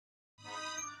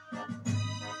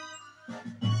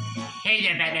Hey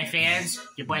there, Batman fans.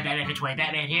 Your boy Batman for 20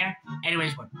 Batman here.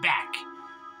 Anyways, we're back.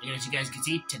 And as you guys can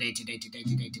see, today,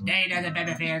 now that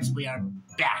Batman fans, we are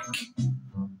back.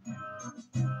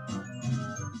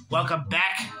 Welcome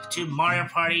back to Mario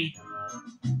Party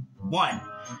 1.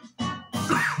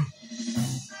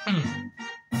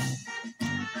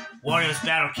 Wario's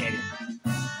Battle Kit.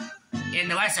 In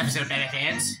the last episode of Batman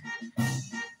fans,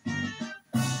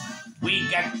 we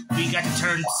got to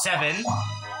turn 7.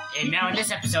 And now in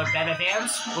this episode, Batman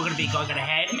fans, we're going to be going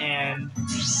ahead and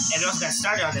we also got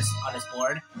started on this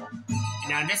board. And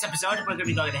now in this episode, we're going to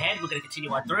be going ahead. We're going to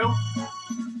continue on through.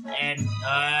 And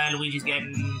Luigi's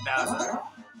getting Bowser.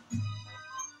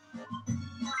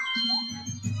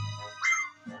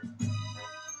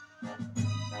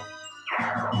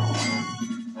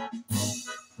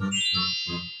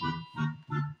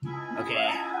 Okay.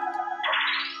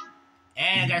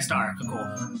 And I got a star. Cool.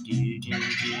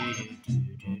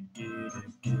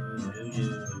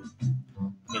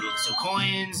 Maybe some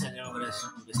coins, and then we're gonna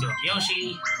steal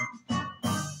Yoshi.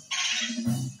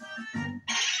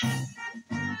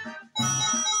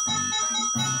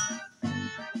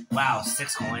 Wow,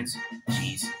 6 coins.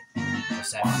 Jeez. Or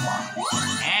 7.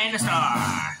 And a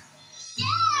star.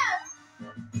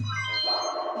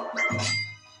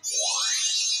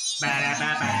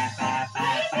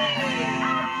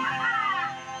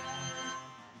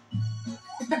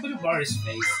 Look at Mario's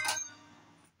face.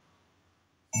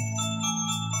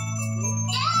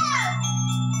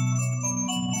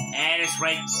 And it's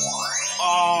right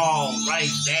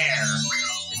there.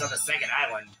 It's on the second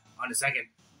island, on the second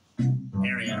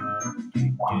area.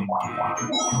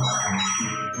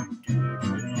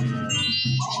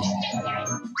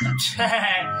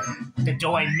 The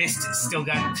dough I missed is still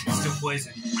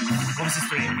poisoned. What was this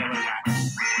 3? Okay, what do we got?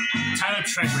 Tyler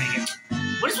Treasury again.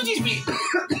 What is with these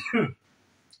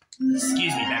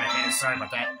Excuse me, Batman. Sorry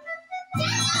about that.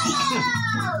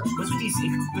 What's with these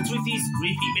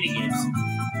repeat minigames?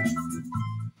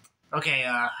 Okay,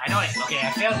 I know it. Okay,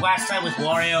 I failed last time with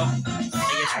Wario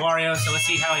against Wario, so let's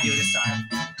see how I do this time.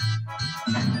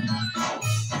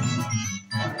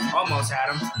 Almost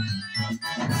had him.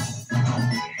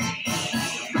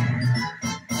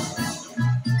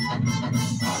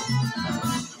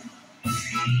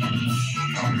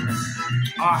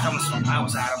 Oh, I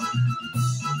almost had him.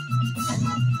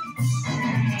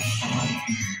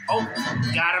 Oh,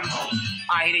 got him.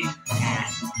 I hit him.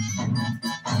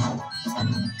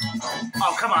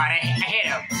 Oh, come on. I hit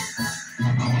him.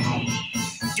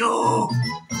 Dude.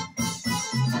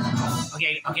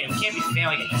 Okay, we can't be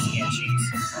failing at this again, jeez.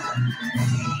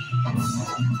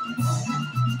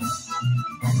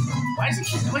 Why does he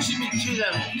keep pushing me to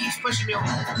the... He keeps pushing me over.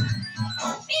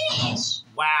 Finish!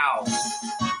 Wow.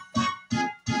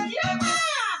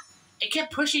 It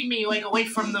kept pushing me like away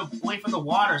from the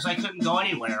water, so I couldn't go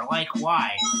anywhere. Like,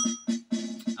 why?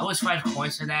 I was 5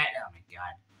 coins for that. Oh my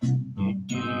god!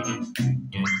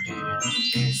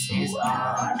 This is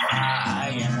on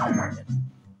fire.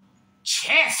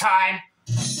 Chance time.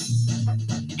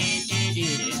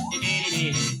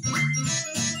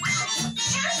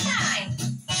 Chance time.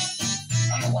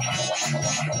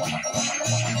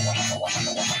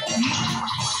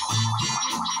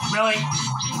 Really?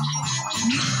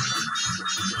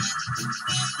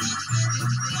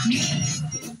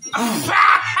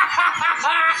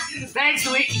 Thanks,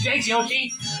 Luigi. Thanks,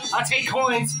 Yoshi. I'll take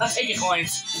coins. I'll take your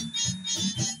coins.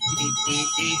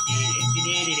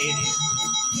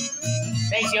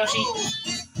 Thanks, Yoshi.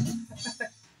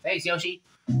 Thanks, Yoshi.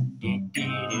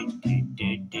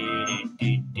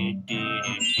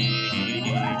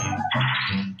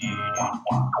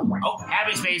 Oh,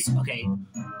 happy space. Okay.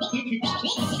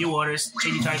 New orders.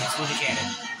 Changing targets. Move the cannon.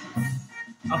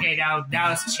 Okay, now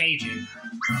it's changing.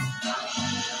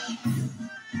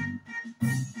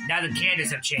 Now the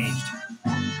cannons have changed.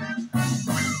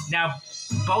 Now,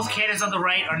 both cannons on the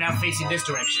right are now facing this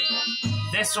direction.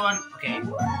 This one, okay.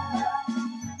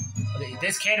 Okay,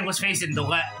 this cannon was facing the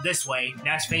left this way.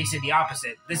 Now it's facing the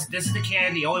opposite. This is the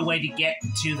cannon, the only way to get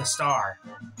to the star.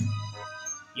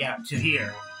 Yeah, to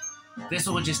here. This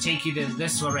one will just take you to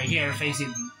this one right here,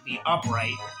 facing the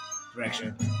upright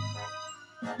direction.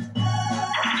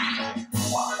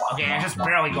 Okay, I just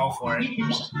barely go for it.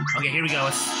 Okay, here we go.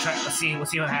 Let's see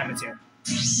what happens here.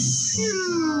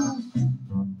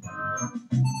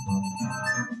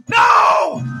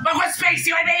 No! But what space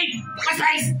do I need? What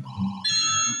space?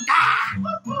 Ah!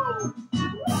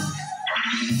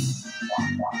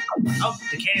 Oh,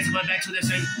 the cannons are going back to this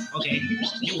way. Okay,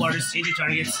 new orders, change your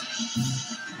targets.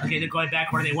 Okay, they're going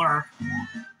back where they were.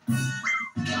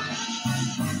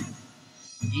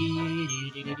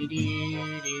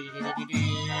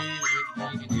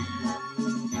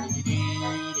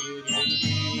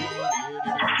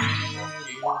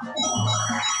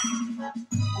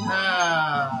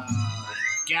 Oh,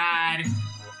 God.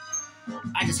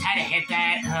 I just had to hit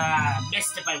that.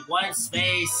 Missed it by one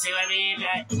space. See what I mean?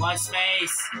 One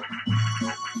space.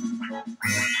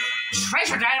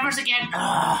 Treasure divers again.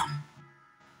 Ugh.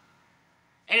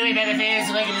 Anyway, baby fans, if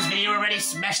you like this video already,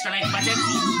 smash the like button.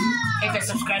 Hit that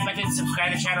subscribe button.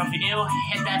 Subscribe to the channel if you're new.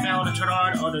 Hit that bell to turn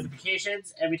on all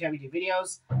notifications every time we do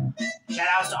videos. Shout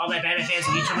outs to all my Batman fans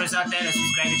and YouTubers out there that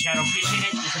subscribe to the channel. Appreciate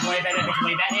it. It's your boy Batman, it's your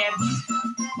boy Batman.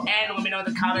 And let me know in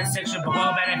the comment section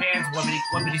below, Batman fans, what video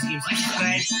games you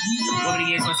subscribe, what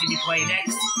video games want to see me play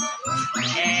next.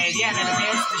 And yeah, Batman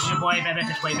fans, this is your boy Batman,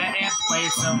 it's your boy Batman,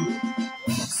 playing some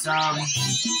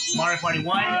Mario Party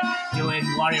 1, doing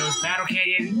Wario's Battle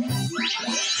Canyon.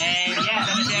 And yeah,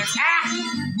 Batman fans,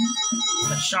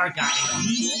 the shark got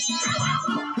me.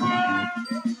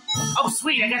 Oh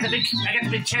sweet, I got the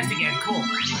big chest again. Cool.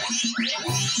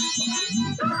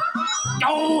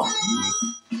 Oh!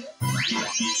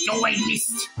 No, I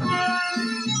missed.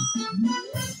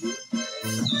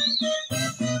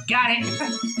 Got it.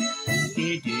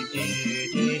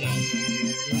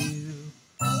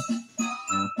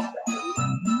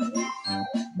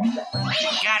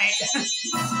 Got it.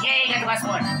 Yay, got the last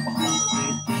one.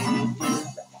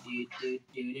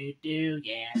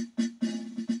 Yeah.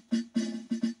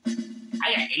 I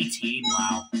got 18.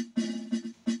 Wow.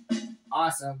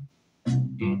 Awesome.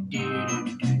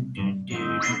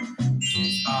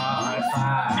 On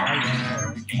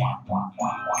fire.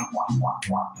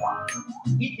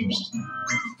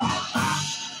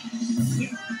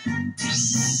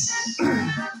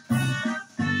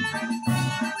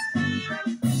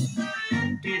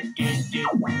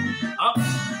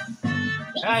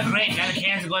 Oh, great! Now the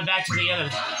cans are going back to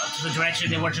the direction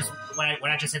they were just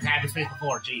when I just hit hyperspace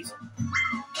before. Jeez,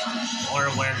 or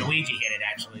where Luigi hit it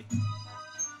actually.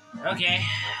 Okay.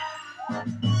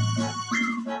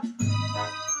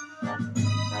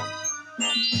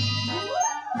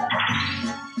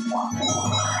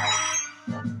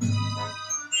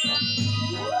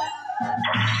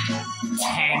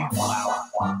 Wow.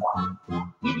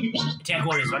 10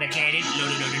 quarters on a cannon.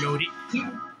 Load it.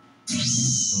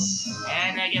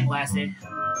 And I get blasted.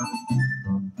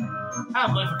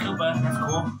 I'm going for Koopa. That's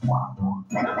cool.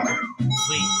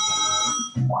 Sweet.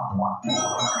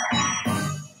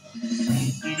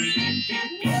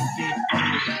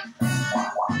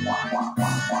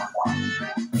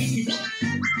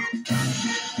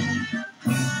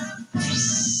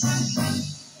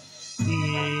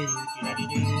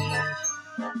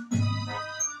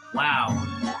 Wow.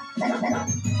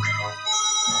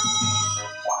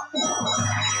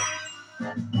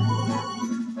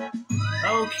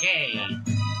 Okay.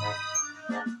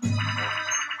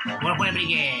 What a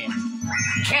begin?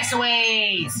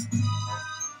 Castaways!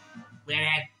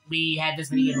 We had this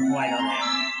video before, I know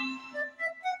that.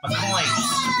 But coins.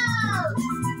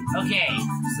 Okay,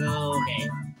 okay.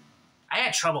 I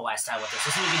had trouble last time with this.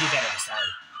 Let's see if we can do better this time.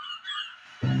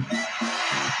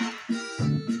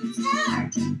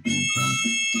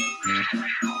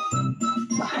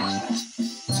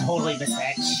 Totally missed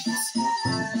that.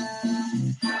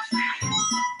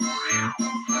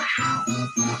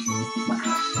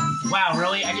 Wow,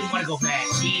 really? I didn't want to go for that.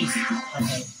 Jeez.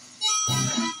 Okay.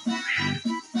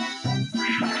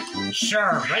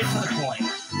 Sure, right for the coin.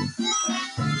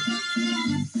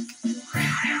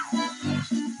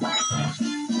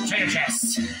 Treasure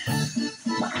chest.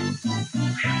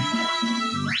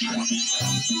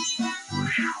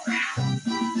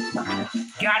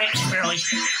 Got it, barely.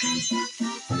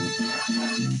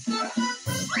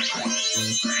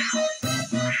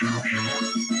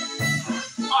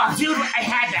 Oh, dude, I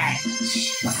had that.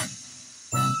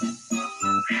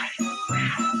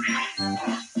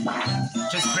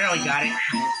 Just barely got it.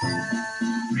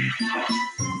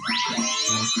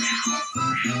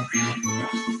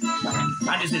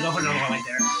 I'm just gonna go for another one right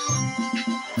there.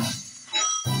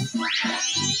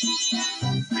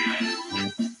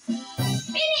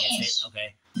 That's it. Okay.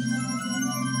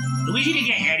 Luigi didn't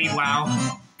get any. Wow.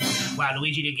 Wow,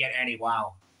 Luigi didn't get any.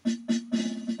 Wow.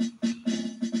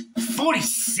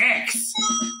 46!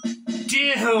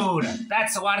 Dude!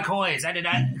 That's a lot of coins. I did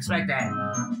not expect that.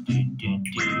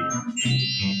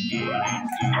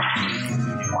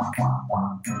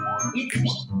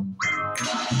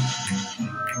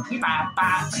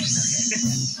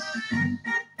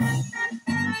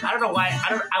 I don't know why.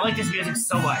 I like this music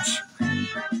so much.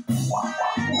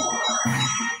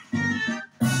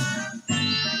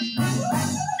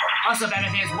 Also, Also,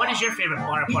 Batman fans, what is your favorite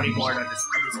Mario Party board on this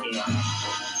game?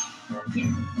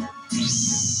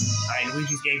 Alright,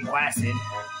 Luigi's getting blasted.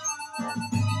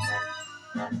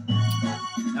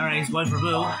 Alright, he's going for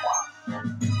Boo.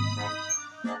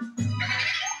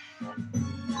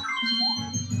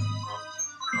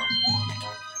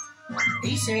 Are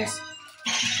you serious?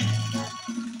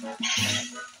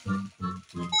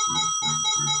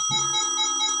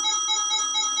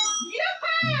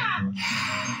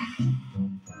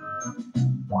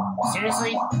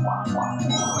 Seriously?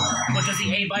 But does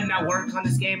the A button not work on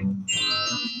this game?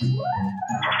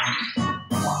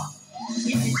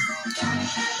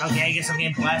 Okay, I guess I'm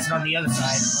getting blasted on the other side,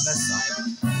 on this side.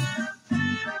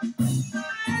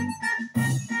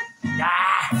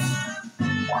 Ah!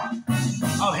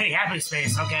 Oh, hey, happy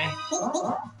space, okay.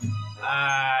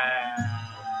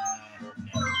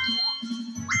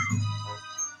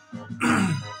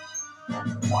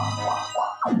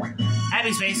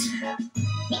 Happy space.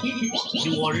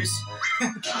 New orders.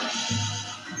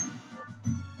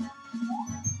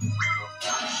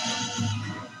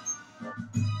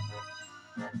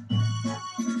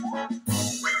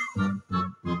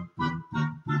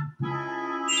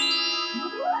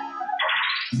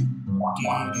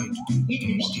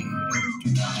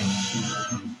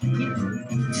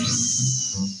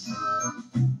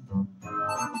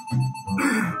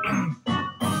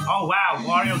 Oh wow,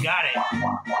 Wario got it.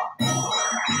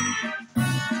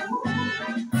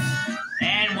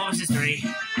 And what was this three?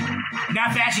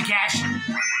 Not Fashion Cash.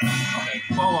 Okay,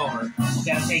 pull over.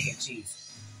 Okay, I'm taking cheese.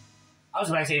 I was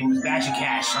about to say it was Fashion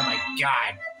Cash. Oh my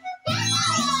god.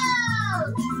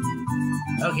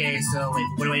 Okay, so wait,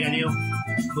 what do I gotta do?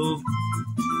 Move.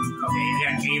 Okay, I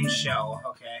got game show.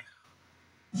 Okay.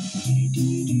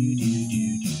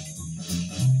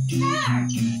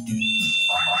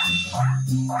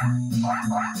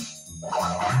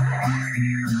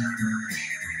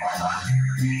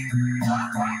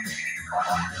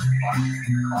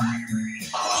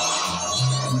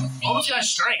 Almost got a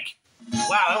strike.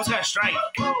 Wow, I almost got a strike.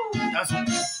 I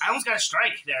almost got a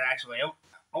strike there, actually.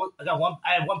 I got one.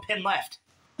 I have one pin left.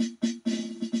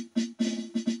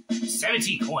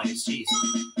 17 coins. Jeez.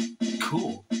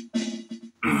 Cool.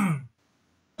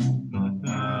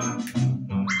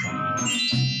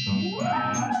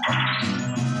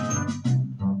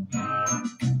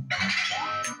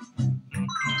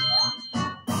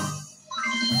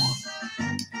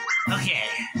 Okay,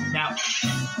 now,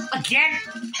 again.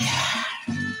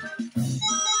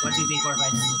 1, 2, 3, 4,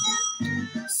 5,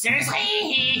 6. Seriously?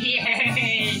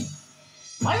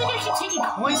 Why do they keep taking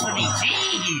coins from me?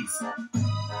 Jeez.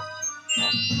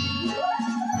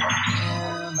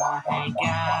 Oh my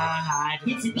god,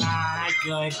 it's not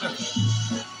good.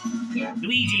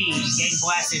 Luigi getting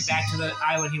blasted back to the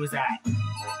island he was at.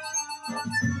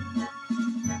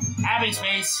 Having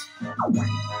space.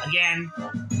 Again.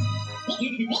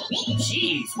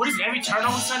 Jeez, what is it? Every turn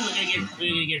all of a sudden we're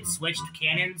gonna get switched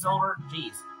cannons over?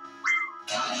 Jeez.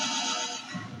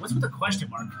 What's with the question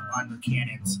mark on the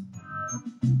cannons?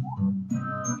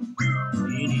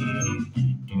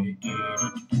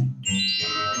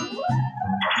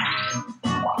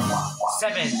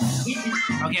 7.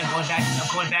 Okay, I'm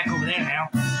going back over there now.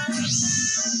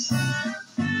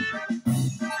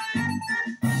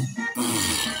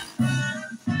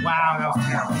 Wow, that was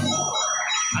terrible.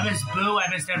 I missed Boo, I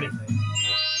missed everything.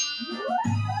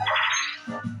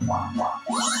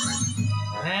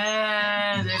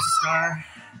 And there's a star.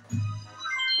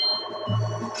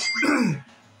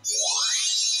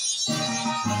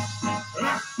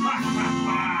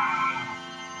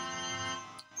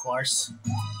 Of course.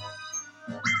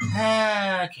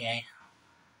 Okay.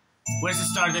 Where's the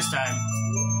star this time?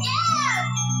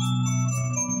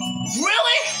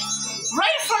 Really?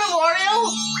 Right in front of Wario?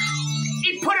 He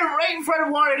put it right in front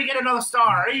of Wario to get another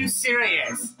star. Are you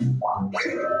serious?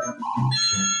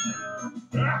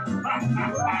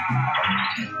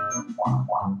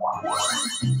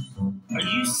 Are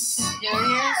you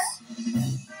serious?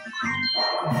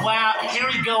 Wow, here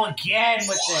we go again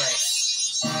with this.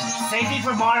 Same thing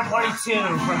for Mario Party 2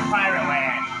 from Pirate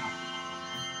Land.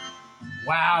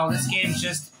 Wow, this game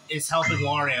just is helping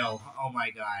Wario. Oh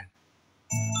my god.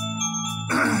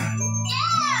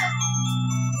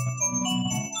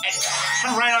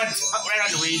 Right on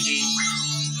Luigi.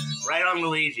 Right on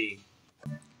Luigi.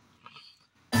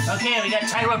 Okay, we got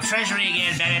Tightrope Treasury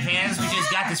again, Batman fans. We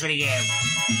just got this mini game.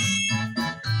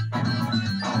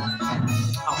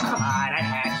 Oh, come on. I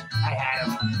had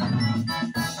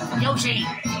him. Yoshi!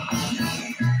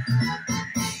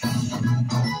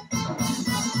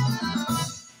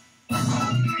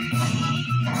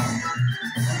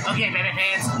 Okay, Batman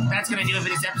fans. that's gonna do it for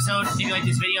this episode. If you like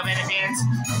this video, Batman fans,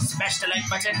 smash the like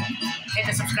button, hit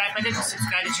the subscribe button to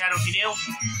subscribe to the channel if you're new,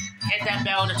 hit that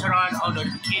bell to turn on all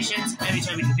notifications every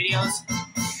time we do videos.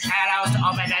 Shout outs to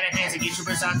all my Batman fans and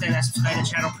YouTubers out there that subscribe to the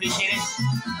channel. Appreciate it.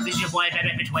 This is your boy,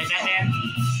 Batman Batman.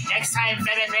 Next time,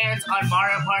 Batman fans, on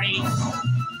Mario Party,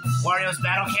 Wario's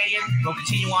Battle Canyon, we'll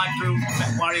continue on through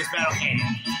Wario's Battle Canyon.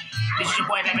 This is your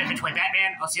boy, Batman.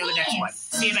 I'll see you on the next one.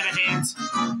 See you, Batman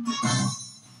fans.